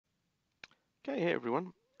Okay, hey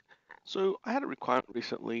everyone. So I had a requirement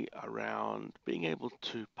recently around being able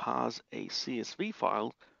to parse a CSV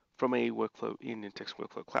file from a workflow in Nintex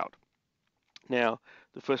Workflow Cloud. Now,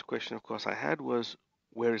 the first question, of course, I had was,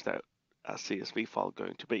 where is that CSV file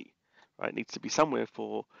going to be? Right, it needs to be somewhere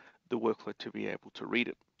for the workflow to be able to read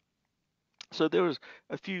it. So there was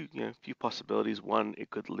a few possibilities. One,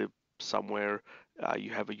 it could live somewhere.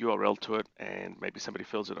 You have a URL to it, and maybe somebody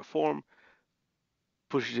fills in a form,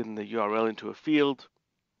 pushes in the URL into a field,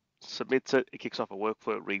 submits it, it kicks off a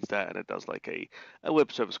workflow, it reads that, and it does like a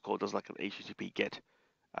web service call, does like an HTTP get,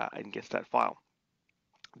 and gets that file.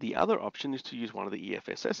 The other option is to use one of the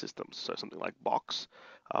EFSS systems, so something like Box,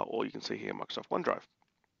 or you can see here Microsoft OneDrive.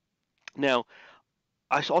 Now,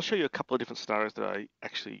 I'll show you a couple of different scenarios that I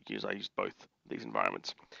actually use. I use both these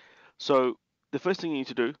environments. So the first thing you need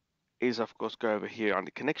to do is, of course, go over here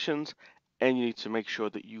under connections, and you need to make sure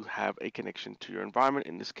that you have a connection to your environment.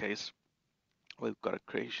 In this case, we've got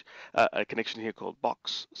a connection here called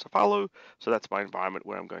Box Safalo. So that's my environment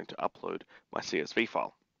where I'm going to upload my CSV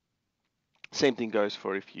file. Same thing goes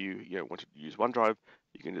for if you want to use OneDrive,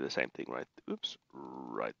 you can do the same thing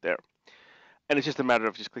right there. And it's just a matter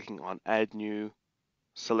of just clicking on Add New,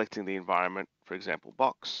 selecting the environment, for example,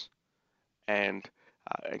 Box, and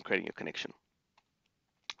creating a connection.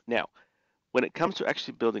 Now, when it comes to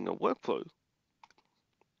actually building a workflow,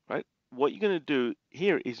 right? What you're going to do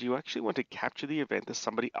here is you actually want to capture the event that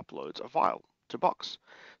somebody uploads a file to Box.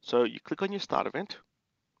 So you click on your start event,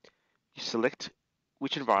 you select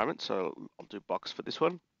which environment, so I'll do Box for this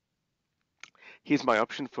one. Here's my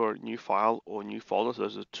option for new file or new folder, so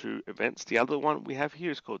those are two events. The other one we have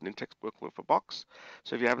here is called Nintex Workflow for Box.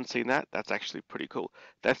 So if you haven't seen that, that's actually pretty cool.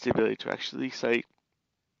 That's the ability to actually say,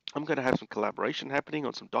 I'm going to have some collaboration happening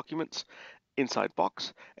on some documents inside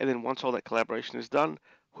Box, and then once all that collaboration is done,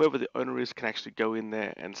 whoever the owner is can actually go in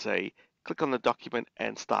there and say, click on the document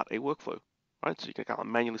and start a workflow, right? So you can kind of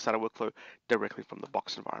manually start a workflow directly from the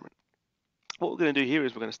Box environment. What we're going to do here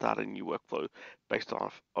is we're going to start a new workflow based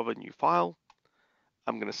off of a new file.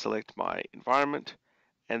 I'm going to select my environment,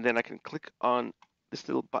 and then I can click on this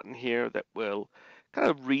little button here that will kind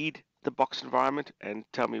of read the Box environment and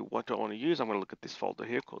tell me what I want to use. I'm going to look at this folder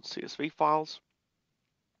here called CSV files,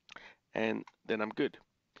 and then I'm good.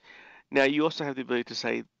 Now you also have the ability to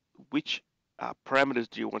say which parameters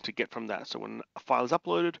do you want to get from that. So when a file is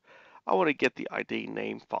uploaded, I want to get the ID,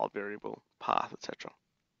 name, file variable, path, etc.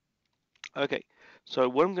 Okay, so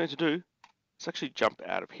what I'm going to do is actually jump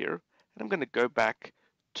out of here, and I'm going to go back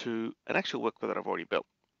to an actual workflow that I've already built.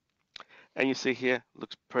 And you see here,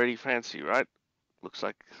 looks pretty fancy, right? Looks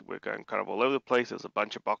like we're going kind of all over the place. There's a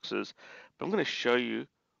bunch of boxes, but I'm going to show you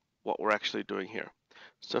what we're actually doing here.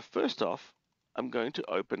 So first off, I'm going to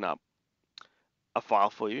open up a file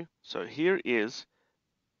for you. So here is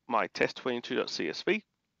my test22.csv,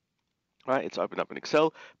 right? It's opened up in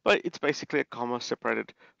Excel, but it's basically a comma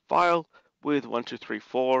separated file with 1, 2, 3,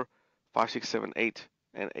 4, 5, 6, 7, 8,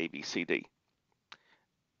 and A, B, C, D.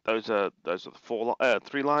 Those are the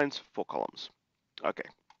 3 lines, 4 columns. Okay.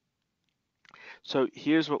 So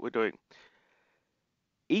here's what we're doing.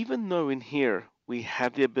 Even though in here we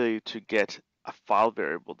have the ability to get a file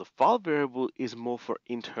variable, the file variable is more for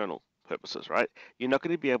internal purposes, right? You're not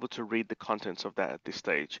going to be able to read the contents of that at this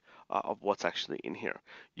stage of what's actually in here.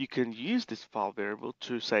 You can use this file variable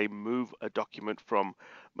to say move a document from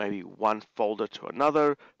maybe one folder to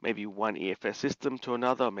another, maybe one EFS system to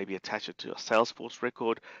another, maybe attach it to a Salesforce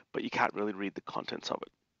record, but you can't really read the contents of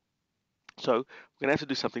it. So we're going to have to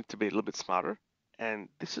do something to be a little bit smarter, and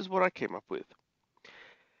this is what I came up with.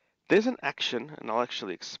 There's an action, and I'll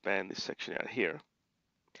actually expand this section out here.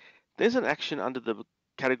 There's an action under the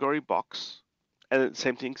category box, and the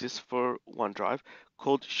same thing exists for OneDrive,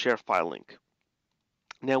 called Share File Link.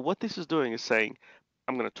 Now what this is doing is saying,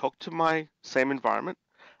 I'm going to talk to my same environment,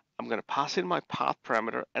 I'm going to pass in my path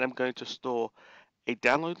parameter, and I'm going to store a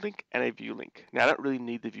download link and a view link. Now I don't really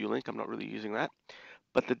need the view link, I'm not really using that,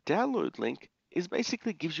 but the download link is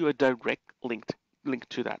basically gives you a direct link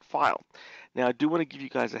to that file. Now I do want to give you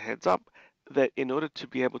guys a heads up that in order to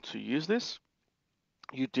be able to use this,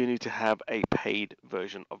 you do need to have a paid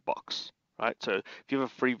version of Box, right? So if you have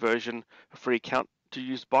a free version, a free account to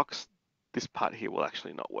use Box, this part here will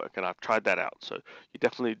actually not work, and I've tried that out. So you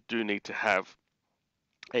definitely do need to have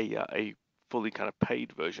a fully kind of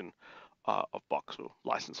paid version of Box or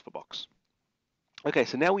license for Box. Okay,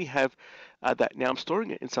 so now we have that. Now I'm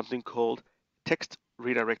storing it in something called text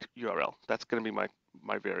redirect URL. That's going to be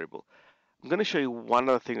my variable. I'm going to show you one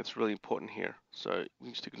other thing that's really important here. So we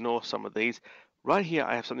can just ignore some of these. Right here,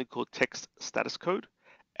 I have something called text status code,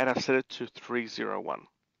 and I've set it to 301.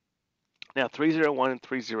 Now 301 and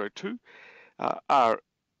 302, are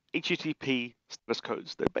HTTP status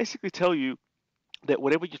codes. They basically tell you that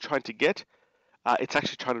whatever you're trying to get, it's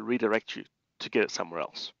actually trying to redirect you to get it somewhere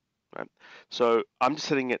else. Right? So I'm just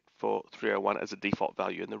setting it for 301 as a default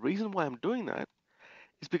value. And the reason why I'm doing that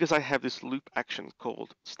is because I have this loop action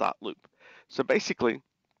called start loop. So basically,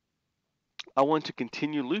 I want to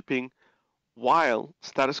continue looping while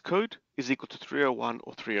status code is equal to 301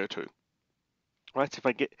 or 302. Right? So if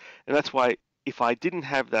I get, and that's why if I didn't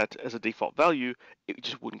have that as a default value, it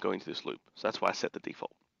just wouldn't go into this loop. So that's why I set the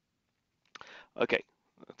default. Okay,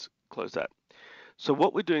 let's close that. So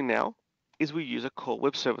what we're doing now is we use a call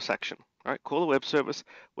web service action. All right, call a web service.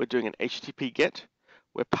 We're doing an HTTP GET.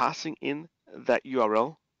 We're passing in that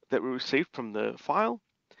URL that we received from the file,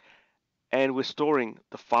 and we're storing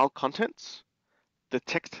the file contents, the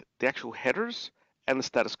text, the actual headers, and the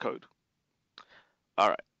status code. All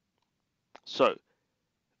right. So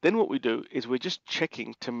then what we do is we're just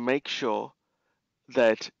checking to make sure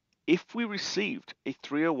that if we received a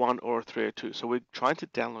 301 or a 302, so we're trying to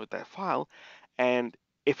download that file, and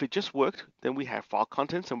if it just worked, then we have file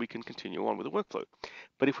contents and we can continue on with the workflow.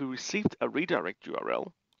 But if we received a redirect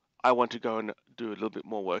URL, I want to go and do a little bit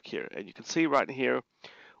more work here. And you can see right here,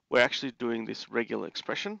 we're actually doing this regular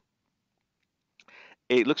expression.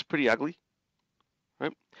 It looks pretty ugly,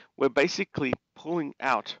 right? We're basically pulling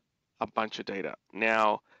out a bunch of data.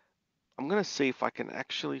 Now, I'm going to see if I can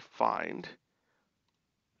actually find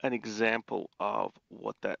an example of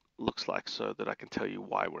what that looks like so that I can tell you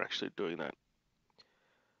why we're actually doing that.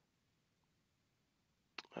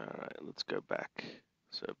 All right, let's go back.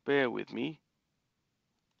 So bear with me.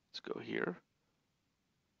 Let's go here.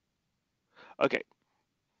 Okay,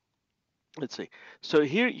 let's see. So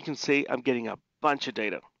here you can see I'm getting a bunch of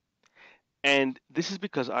data. And this is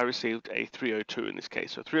because I received a 302 in this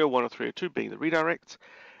case. So 301 or 302 being the redirects.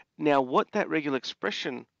 Now what that regular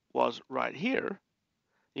expression was right here,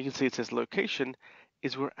 you can see it says location,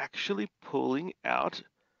 is we're actually pulling out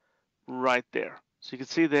right there. So you can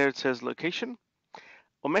see there it says location.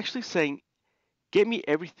 I'm actually saying, get me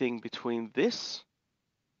everything between this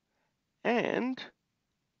and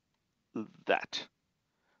that,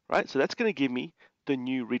 right? So that's going to give me the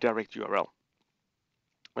new redirect URL.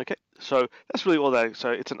 Okay, so that's really all that is.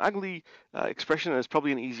 So it's an ugly expression, and there's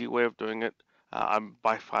probably an easy way of doing it. I'm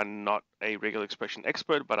by far not a regular expression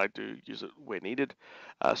expert, but I do use it where needed.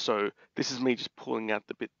 So this is me just pulling out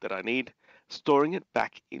the bit that I need, storing it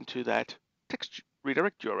back into that text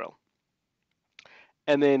redirect URL.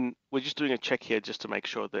 And then we're just doing a check here just to make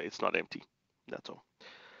sure that it's not empty. That's all.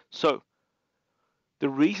 So the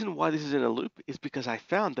reason why this is in a loop is because I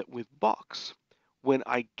found that with Box, when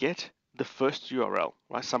I get the first URL,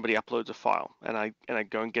 right, somebody uploads a file and I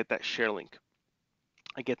go and get that share link,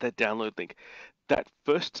 I get that download link. That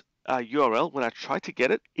first URL, when I try to get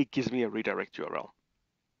it, it gives me a redirect URL.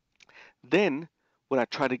 Then when I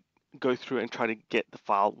try to go through and try to get the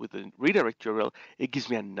file with a redirect URL, it gives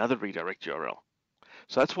me another redirect URL.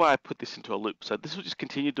 So that's why I put this into a loop. So this will just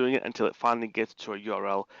continue doing it until it finally gets to a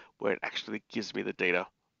URL where it actually gives me the data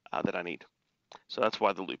that I need. So that's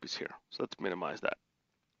why the loop is here. So let's minimize that.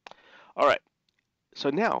 All right. So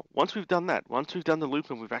now, once we've done that, once we've done the loop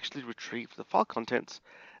and we've actually retrieved the file contents,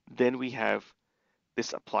 then we have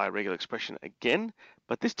this apply regular expression again,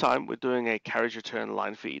 but this time we're doing a carriage return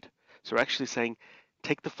line feed. So we're actually saying,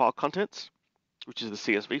 take the file contents, which is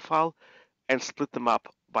the CSV file, and split them up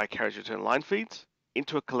by carriage return line feeds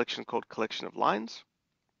into a collection called collection of lines.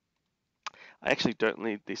 I actually don't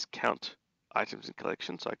need this count items in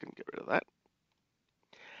collection, so I can get rid of that.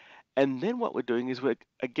 And then what we're doing is we're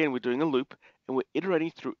doing a loop and we're iterating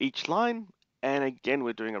through each line. And again,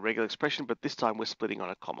 we're doing a regular expression, but this time we're splitting on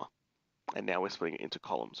a comma. And now we're splitting it into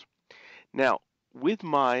columns. Now, with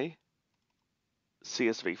my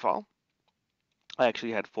CSV file, I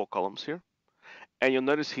actually had 4 columns here. And you'll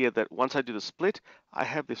notice here that once I do the split, I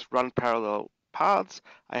have this run parallel paths.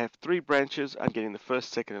 I have 3 branches. I'm getting the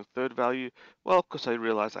first, second, and third value. Well, of course, I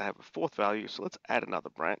realize I have a 4th value. So let's add another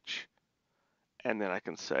branch. And then I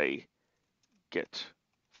can say get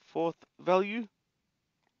 4th value.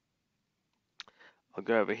 I'll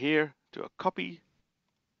go over here, do a copy,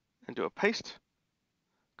 and do a paste,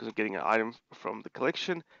 because I'm getting an item from the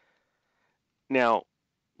collection. Now,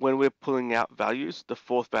 when we're pulling out values, the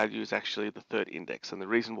 4th value is actually the 3rd index. And the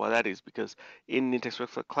reason why that is because in Nintex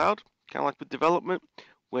Workflow Cloud, kind of like with development,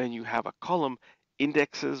 when you have a column,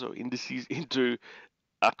 indexes or indices into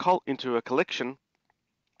a collection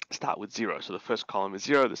start with 0. So the first column is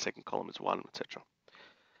 0, the second column is 1, etc.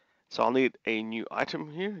 So I'll need a new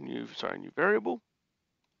item here, new variable.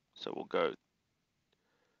 So we'll go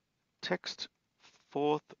text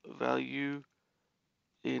 4th value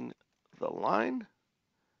in the line,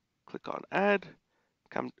 click on add,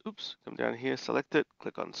 come down here, select it,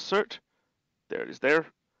 click on insert, there it is there.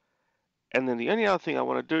 And then the only other thing I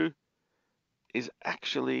want to do is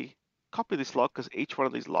actually copy this log, because each one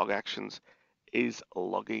of these log actions is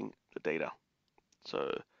logging the data.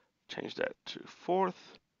 So change that to 4th,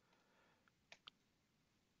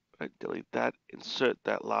 right, delete that, insert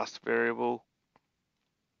that last variable,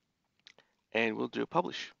 and we'll do a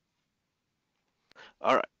publish.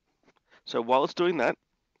 All right, so while it's doing that,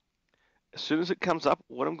 as soon as it comes up,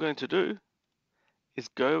 what I'm going to do is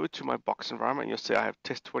go over to my box environment. You'll see I have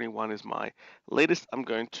test 21 is my latest. I'm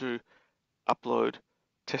going to upload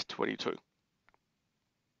test 22.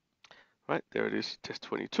 Right, there it is, test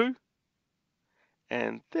 22.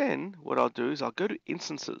 And then what I'll do is I'll go to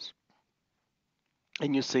instances.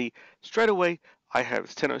 And you'll see straight away I have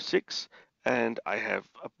 10:06 and I have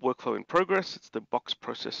a workflow in progress. It's the box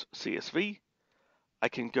process CSV. I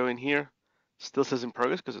can go in here, still says in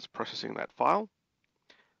progress because it's processing that file.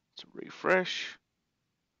 Let's refresh.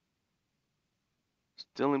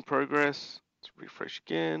 Still in progress. Let's refresh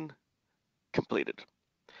again. Completed.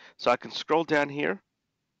 So I can scroll down here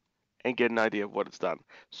and get an idea of what it's done.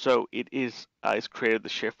 So it is it's created the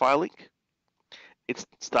share file link. It's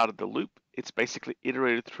started the loop. It's basically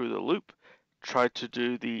iterated through the loop, tried to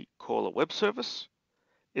do the call a web service.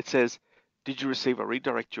 It says, did you receive a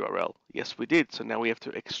redirect URL? Yes, we did. So now we have to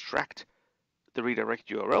extract the redirect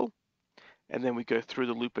URL. And then we go through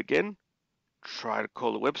the loop again, try to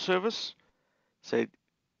call a web service, say,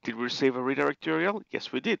 did we receive a redirect URL?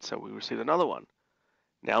 Yes, we did. So we received another one.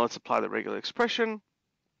 Now let's apply the regular expression,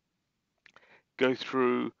 go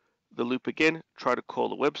through the loop again, try to call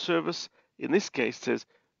the web service. In this case, it says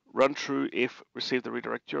run true if received the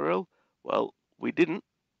redirect URL. Well, we didn't.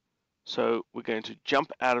 So we're going to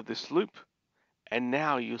jump out of this loop. And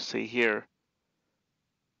now you'll see here,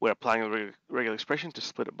 we're applying a regular expression to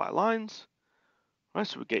split it by lines. Right,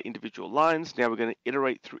 so we get individual lines. Now we're going to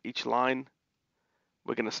iterate through each line.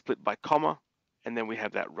 We're going to split by comma. And then we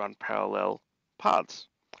have that run parallel paths.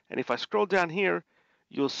 And if I scroll down here,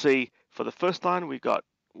 you'll see for the first line, we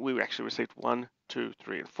actually received 1, 2,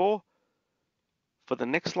 3, and 4. For the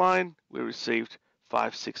next line, we received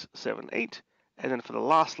 5, 6, 7, 8. And then for the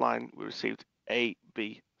last line, we received A,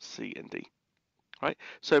 B, C, and D. Right?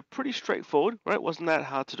 So pretty straightforward, right? Wasn't that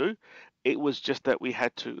hard to do? It was just that we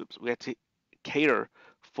had to cater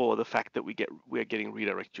for the fact that we are getting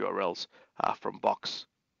redirect URLs from Box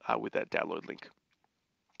with that download link.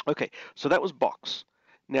 Okay, so that was Box.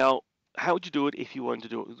 Now, how would you do it if you wanted to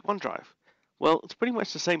do it with OneDrive? Well, it's pretty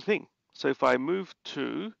much the same thing. So if I move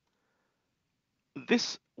to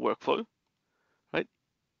this workflow, right,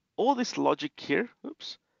 all this logic here,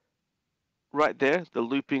 right there, the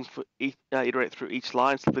looping for iterate through each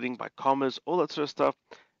line, splitting by commas, all that sort of stuff,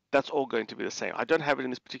 that's all going to be the same. I don't have it in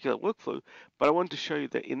this particular workflow, but I wanted to show you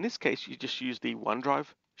that in this case, you just use the OneDrive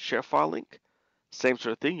share file link. Same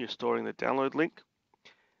sort of thing, you're storing the download link.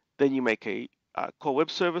 Then you make a call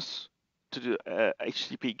web service to do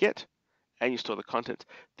HTTP GET, and you store the content.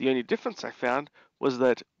 The only difference I found was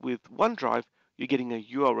that with OneDrive, you're getting a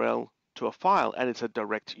URL to a file, and it's a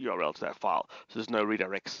direct URL to that file. So there's no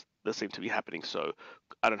redirects that seem to be happening. So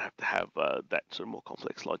I don't have to have that sort of more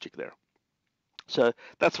complex logic there. So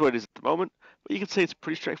that's what it is at the moment. But you can see it's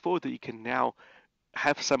pretty straightforward that you can now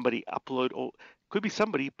have somebody upload, or it could be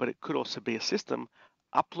somebody, but it could also be a system,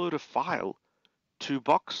 upload a file to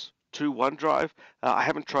Box, to OneDrive. I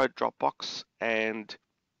haven't tried DropBox, and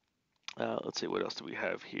let's see, what else do we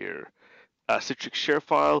have here? Citrix Share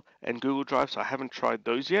File and Google Drive, so I haven't tried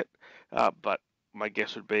those yet, but my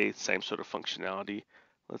guess would be same sort of functionality.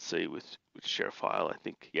 Let's see, with Share File, I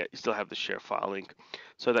think, yeah, you still have the Share File link,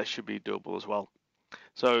 so that should be doable as well.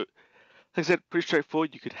 So, like I said, pretty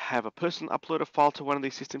straightforward. You could have a person upload a file to one of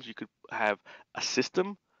these systems. You could have a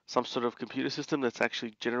system, some sort of computer system that's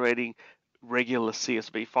actually generating regular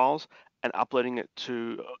CSV files and uploading it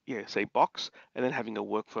to, say Box, and then having a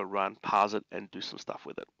workflow run, parse it, and do some stuff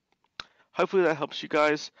with it. Hopefully that helps you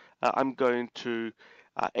guys. I'm going to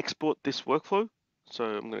export this workflow. So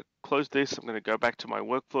I'm going to close this. I'm going to go back to my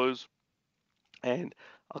workflows, and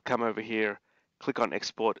I'll come over here, click on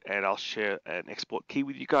export, and I'll share an export key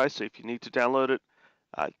with you guys. So if you need to download it,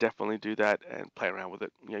 definitely do that and play around with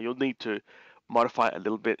it. You'll need to modify it a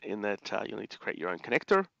little bit in that you'll need to create your own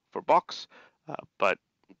connector for Box, but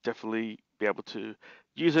definitely be able to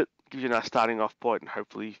use it, give you a nice starting off point, and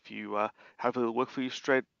hopefully hopefully it'll work for you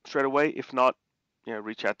straight away. If not,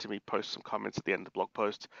 reach out to me, post some comments at the end of the blog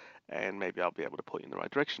post, and maybe I'll be able to point you in the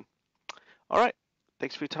right direction. All right,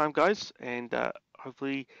 thanks for your time, guys, and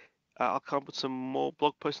hopefully I'll come up with some more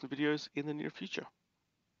blog posts and videos in the near future.